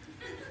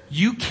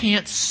 You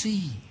can't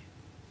see.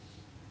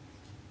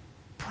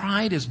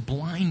 Pride is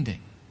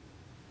blinding.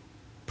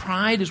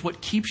 Pride is what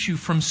keeps you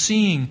from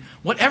seeing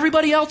what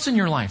everybody else in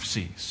your life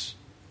sees.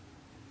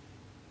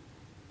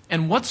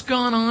 And what's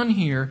gone on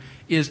here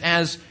is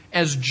as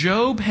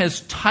Job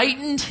has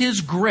tightened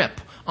his grip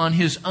on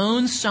his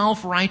own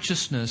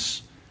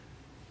self-righteousness,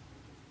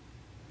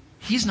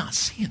 he's not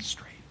seeing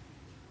straight.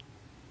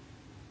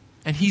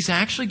 And he's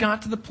actually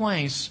got to the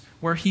place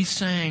where he's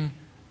saying,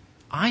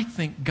 I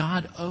think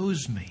God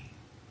owes me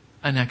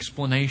an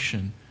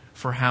explanation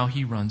for how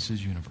he runs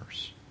his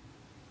universe.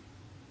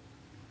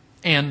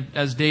 And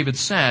as David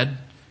said,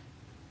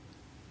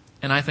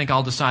 and I think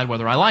I'll decide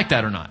whether I like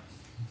that or not.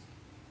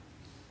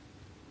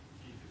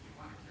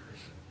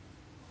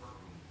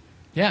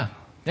 Yeah,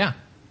 yeah.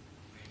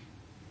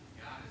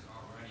 God has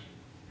already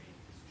made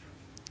this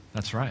judgment.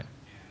 That's right. And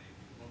if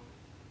you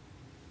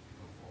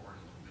go forward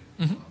a little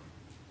bit,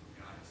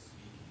 God is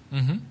speaking.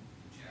 Mm-hmm. In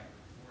chapter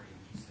 40,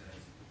 he says,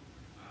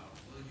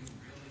 will you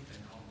really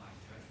annul my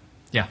judgment?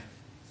 Yeah.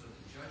 So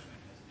the judgment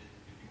has been,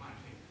 if you want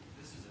to take,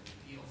 this is an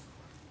appeals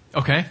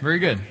court. Okay,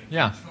 very good.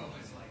 Yeah. Job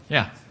is like,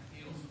 Yeah. it's an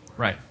appeals court.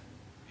 Right.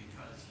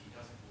 Because he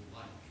doesn't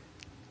like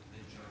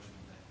the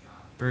judgment that God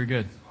Very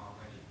good. has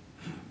already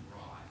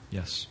brought.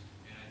 Yes.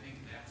 And I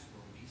think that's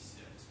where we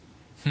sit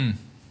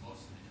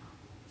most of the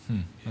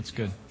Hmm. time. That's Is,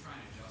 good. We're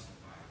trying to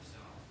justify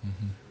ourselves.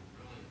 Mhm.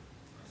 What we really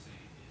are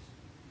saying is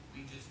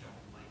we just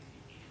don't like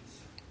the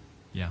answer.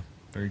 Yeah.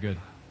 Very good.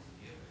 God has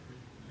given.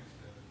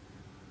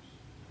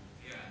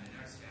 Yeah, and the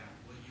next half,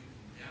 will you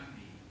condemn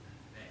me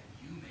that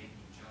you may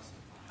be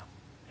justified?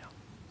 Yeah.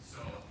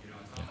 So,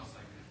 it's almost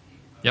like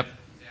Yep.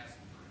 he's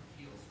asking for an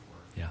appeals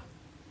court Yeah.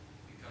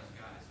 because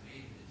God has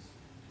made his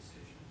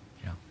decision.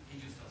 Yeah. He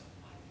just doesn't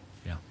like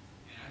it. Yeah.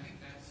 And I think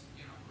that's,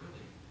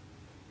 really,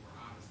 if we're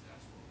honest,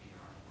 that's what we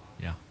are a lot of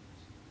Yeah.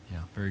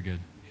 Yeah. Very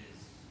good. is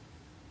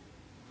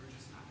we're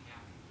just not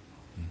happy with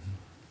how Mhm. things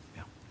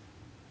Yeah. are.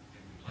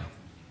 And we'd like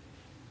them to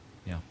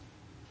be. Yeah.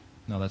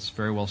 No, that's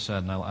very well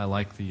said, and I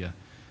like the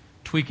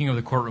tweaking of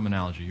the courtroom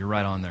analogy. You're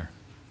right on there.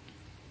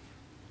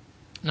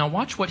 Now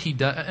watch what he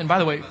does. And by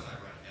the way, Plus, I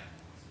read that.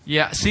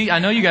 yeah. See, I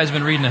know you guys have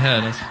been reading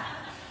ahead.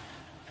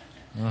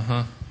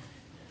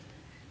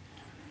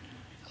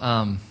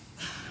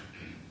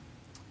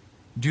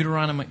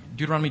 Deuteronomy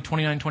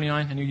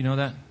 29:29. I knew you know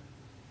that.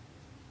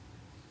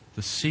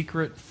 The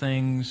secret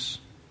things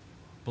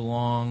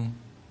belong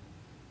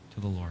to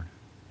the Lord,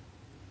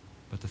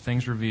 but the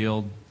things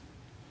revealed,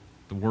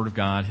 the Word of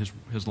God,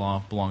 His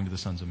law, belong to the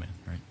sons of men.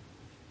 Right?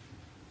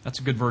 That's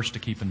a good verse to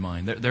keep in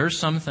mind. There are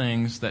some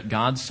things that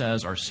God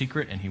says are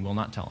secret, and He will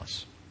not tell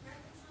us.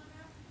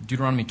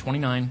 Deuteronomy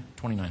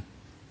 29:29.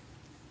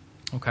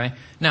 Okay.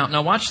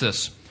 Now watch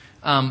this.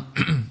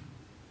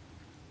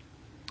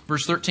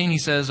 Verse 13, he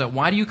says,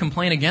 why do you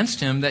complain against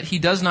him that he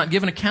does not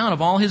give an account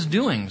of all his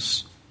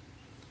doings?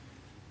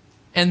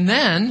 And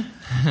then,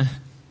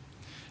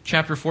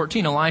 chapter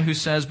 14, Elihu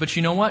says, but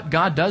you know what?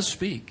 God does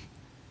speak.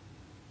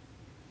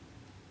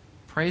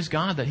 Praise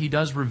God that he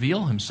does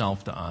reveal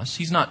himself to us.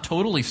 He's not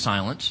totally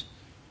silent.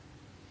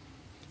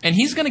 And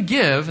he's going to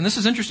give, and this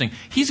is interesting,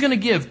 he's going to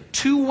give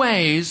two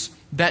ways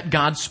that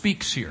God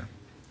speaks here.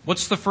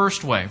 What's the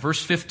first way?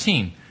 Verse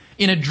 15.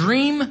 In a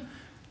dream,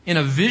 in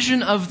a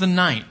vision of the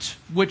night,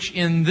 which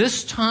in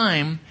this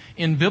time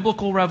in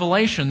biblical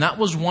revelation, that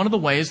was one of the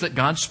ways that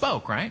God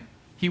spoke, right?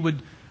 He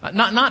would,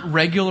 not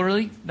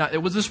regularly,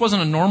 this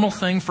wasn't a normal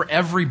thing for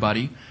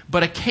everybody,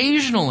 but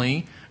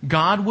occasionally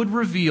God would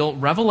reveal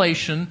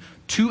revelation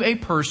to a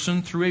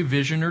person through a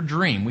vision or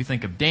dream. We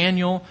think of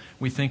Daniel,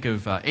 we think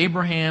of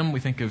Abraham,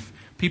 we think of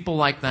people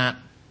like that.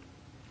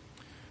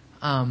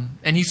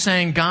 And he's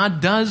saying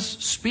God does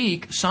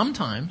speak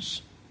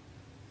sometimes,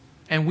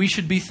 and we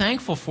should be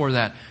thankful for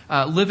that.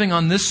 Living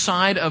on this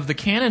side of the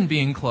canon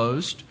being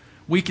closed,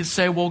 we could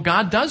say, well,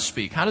 God does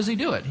speak. How does He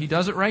do it? He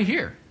does it right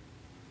here,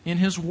 in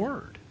His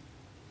Word.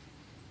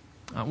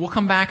 We'll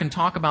come back and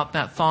talk about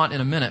that thought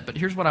in a minute, but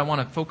here's what I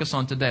want to focus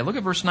on today. Look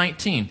at verse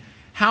 19.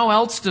 How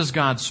else does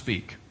God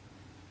speak?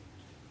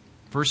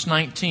 Verse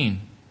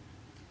 19.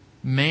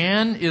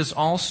 Man is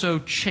also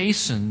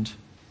chastened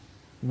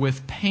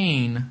with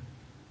pain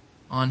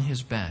on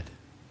his bed.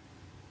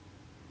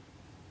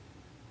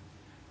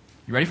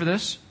 You ready for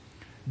this?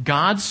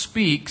 God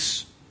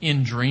speaks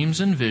in dreams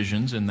and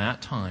visions in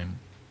that time.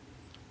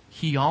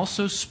 He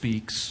also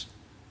speaks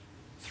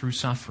through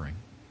suffering.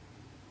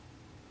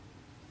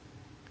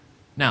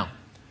 Now,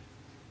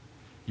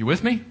 you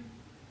with me?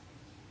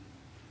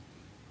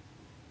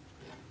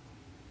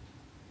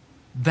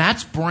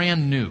 That's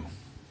brand new.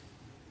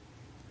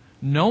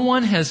 No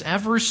one has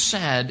ever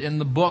said in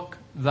the book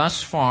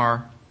thus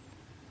far,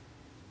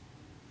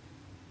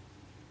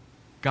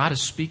 God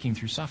is speaking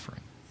through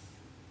suffering.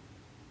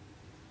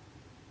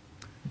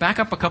 Back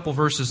up a couple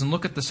verses and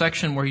look at the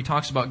section where he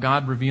talks about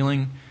God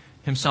revealing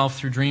himself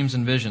through dreams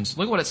and visions.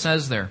 Look what it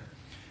says there.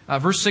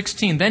 Verse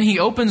 16, then he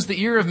opens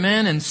the ear of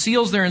men and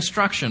seals their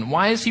instruction.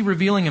 Why is he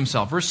revealing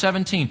himself? Verse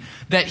 17,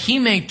 that he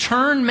may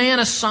turn man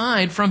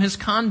aside from his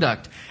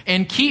conduct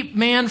and keep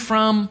man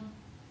from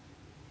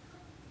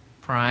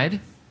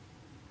pride.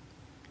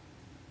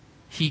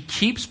 He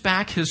keeps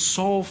back his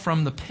soul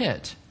from the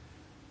pit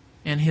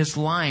and his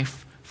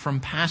life from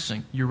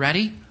passing. You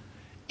ready?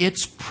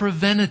 It's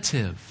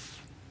preventative.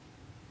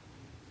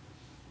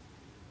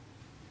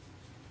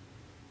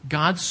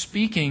 God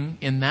speaking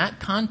in that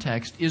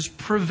context is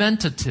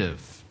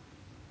preventative.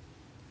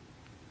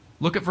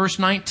 Look at verse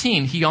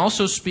 19. He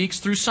also speaks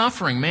through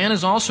suffering. Man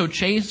is also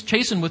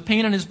chastened with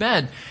pain in his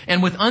bed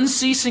and with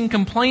unceasing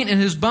complaint in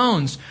his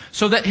bones,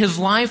 so that his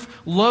life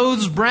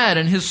loathes bread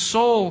and his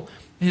soul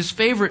his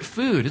favorite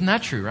food. Isn't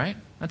that true, right?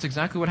 That's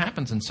exactly what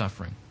happens in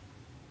suffering.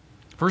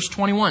 Verse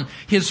 21,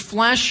 his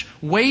flesh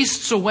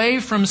wastes away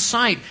from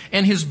sight,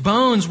 and his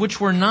bones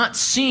which were not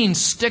seen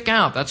stick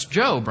out. That's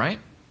Job, right?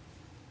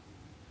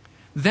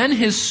 Then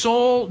his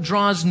soul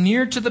draws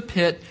near to the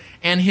pit,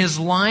 and his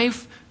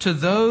life to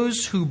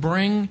those who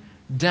bring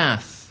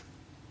death.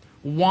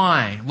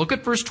 Why? Look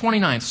at verse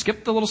 29.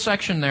 Skip the little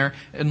section there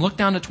and look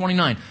down to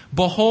 29.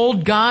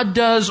 Behold, God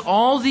does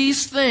all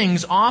these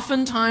things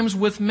oftentimes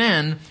with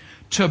men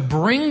to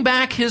bring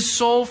back his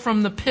soul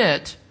from the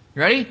pit.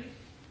 You ready?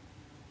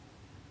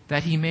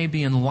 That he may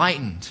be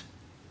enlightened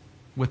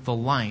with the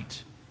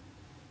light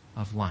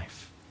of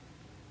life.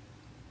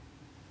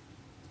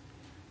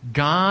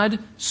 God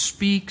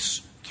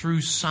speaks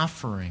through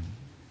suffering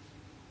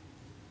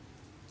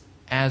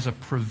as a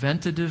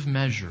preventative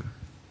measure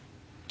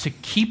to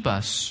keep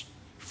us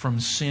from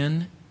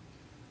sin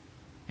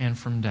and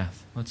from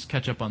death. Let's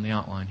catch up on the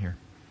outline here.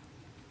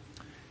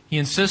 He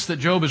insists that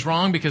Job is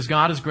wrong because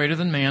God is greater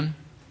than man.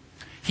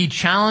 He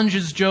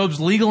challenges Job's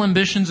legal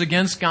ambitions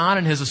against God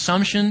and his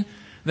assumption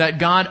that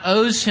God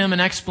owes him an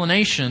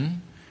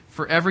explanation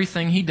for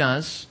everything he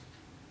does.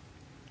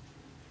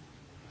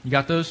 You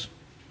got those?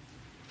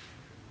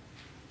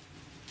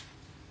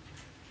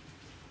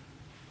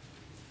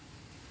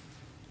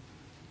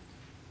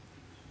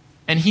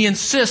 And he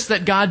insists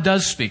that God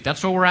does speak.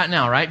 That's where we're at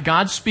now, right?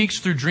 God speaks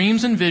through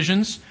dreams and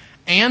visions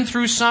and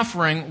through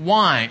suffering.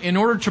 Why? In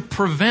order to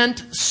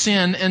prevent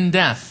sin and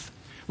death.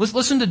 Let's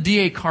listen to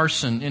D.A.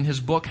 Carson in his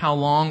book, How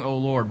Long, O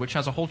Lord, which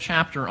has a whole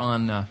chapter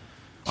on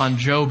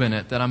Job in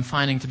it that I'm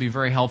finding to be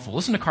very helpful.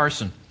 Listen to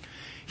Carson.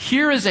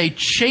 Here is a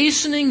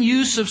chastening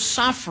use of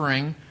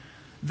suffering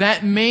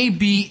that may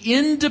be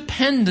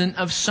independent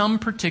of some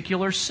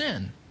particular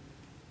sin.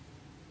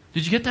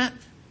 Did you get that?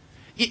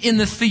 In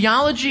the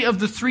theology of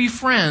the three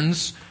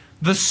friends,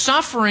 the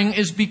suffering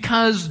is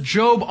because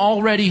Job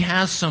already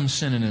has some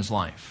sin in his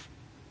life.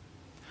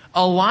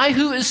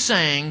 Elihu is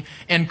saying,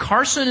 and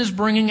Carson is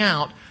bringing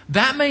out,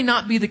 that may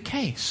not be the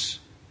case.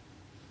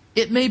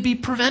 It may be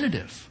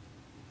preventative.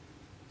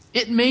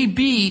 It may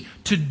be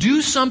to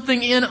do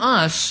something in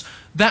us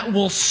that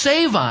will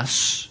save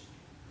us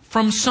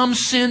from some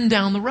sin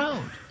down the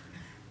road.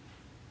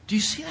 Do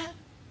you see that?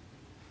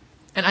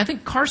 And I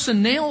think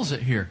Carson nails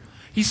it here.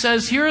 He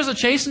says, here is a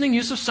chastening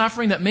use of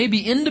suffering that may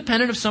be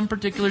independent of some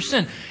particular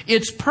sin.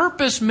 Its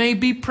purpose may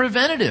be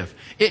preventative.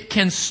 It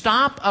can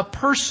stop a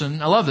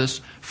person, I love this,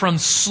 from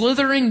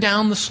slithering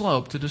down the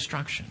slope to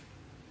destruction.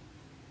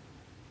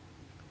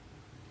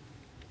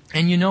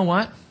 And you know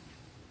what?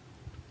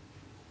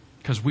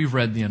 Because we've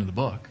read the end of the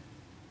book.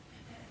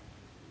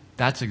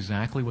 That's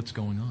exactly what's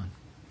going on.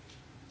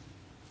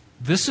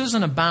 This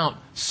isn't about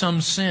some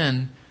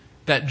sin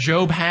that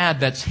Job had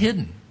that's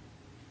hidden.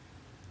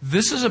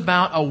 This is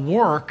about a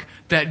work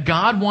that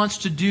God wants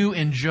to do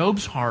in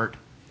Job's heart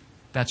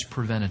that's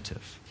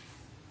preventative.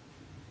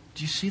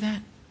 Do you see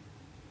that?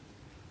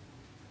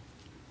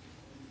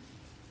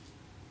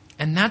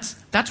 And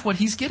that's what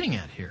he's getting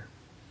at here.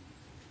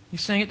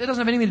 He's saying it doesn't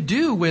have anything to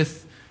do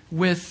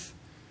with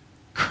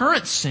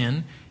current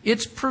sin.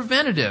 It's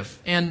preventative.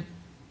 And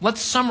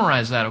let's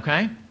summarize that,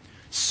 okay?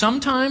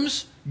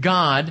 Sometimes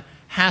God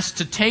has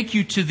to take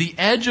you to the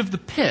edge of the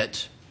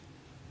pit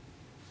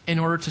in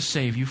order to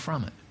save you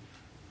from it.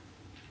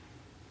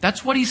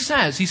 That's what he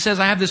says. He says,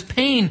 I have this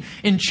pain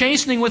in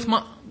chastening with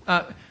my,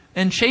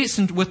 and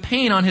chastened with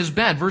pain on his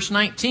bed. Verse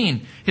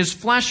 19. His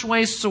flesh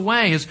wastes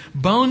away. His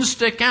bones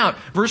stick out.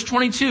 Verse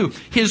 22.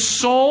 His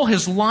soul,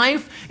 his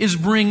life is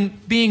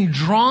being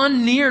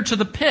drawn near to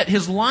the pit.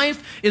 His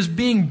life is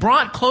being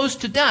brought close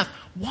to death.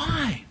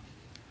 Why?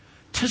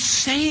 To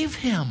save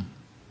him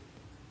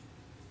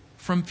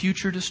from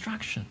future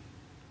destruction.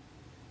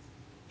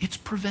 It's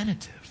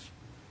preventative.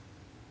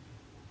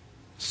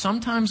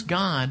 Sometimes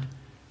God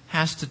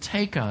has to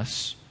take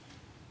us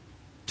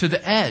to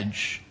the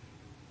edge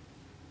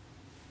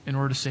in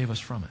order to save us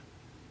from it.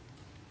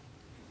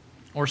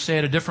 Or say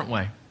it a different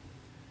way.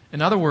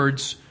 In other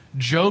words,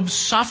 Job's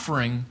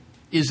suffering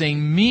is a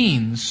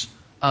means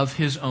of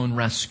His own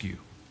rescue.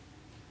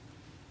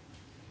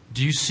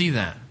 Do you see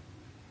that?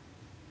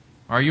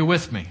 Are you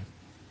with me?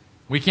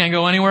 We can't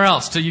go anywhere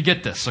else till you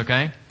get this,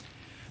 okay?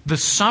 The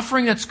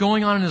suffering that's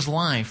going on in his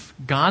life,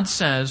 God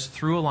says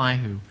through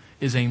Elihu,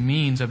 is a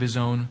means of His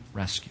own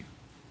rescue.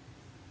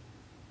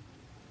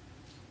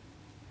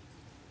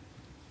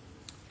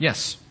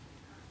 Yes?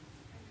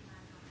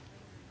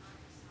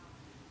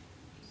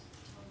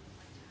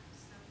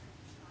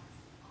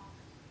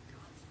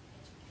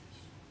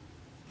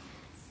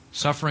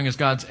 Suffering is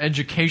God's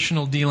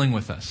educational dealing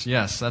with us.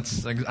 Yes, I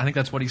think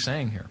that's what he's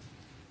saying here.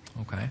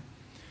 Okay.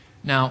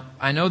 Now,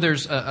 I know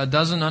there's a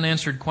dozen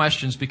unanswered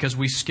questions because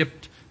we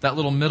skipped that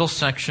little middle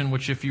section,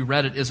 which if you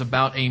read it is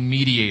about a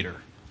mediator.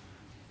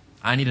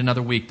 I need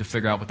another week to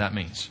figure out what that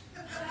means.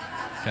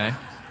 Okay?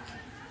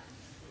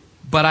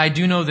 But I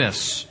do know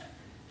this.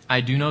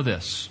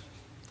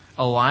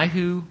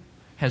 Elihu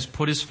has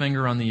put his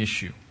finger on the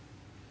issue.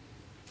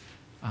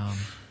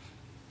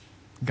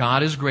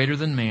 God is greater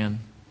than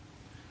man.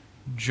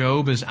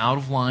 Job is out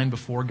of line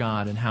before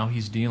God in how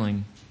he's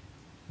dealing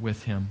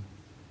with him.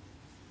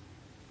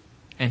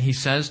 And he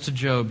says to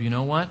Job, you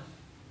know what?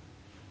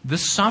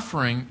 This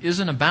suffering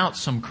isn't about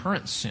some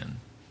current sin.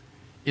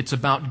 It's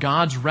about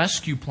God's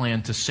rescue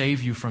plan to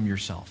save you from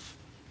yourself.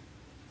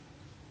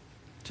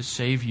 To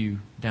save you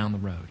down the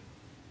road.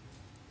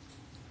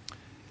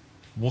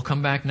 We'll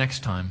come back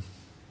next time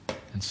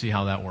and see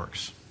how that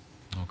works.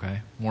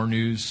 Okay? More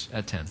news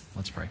at 10.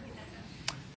 Let's pray.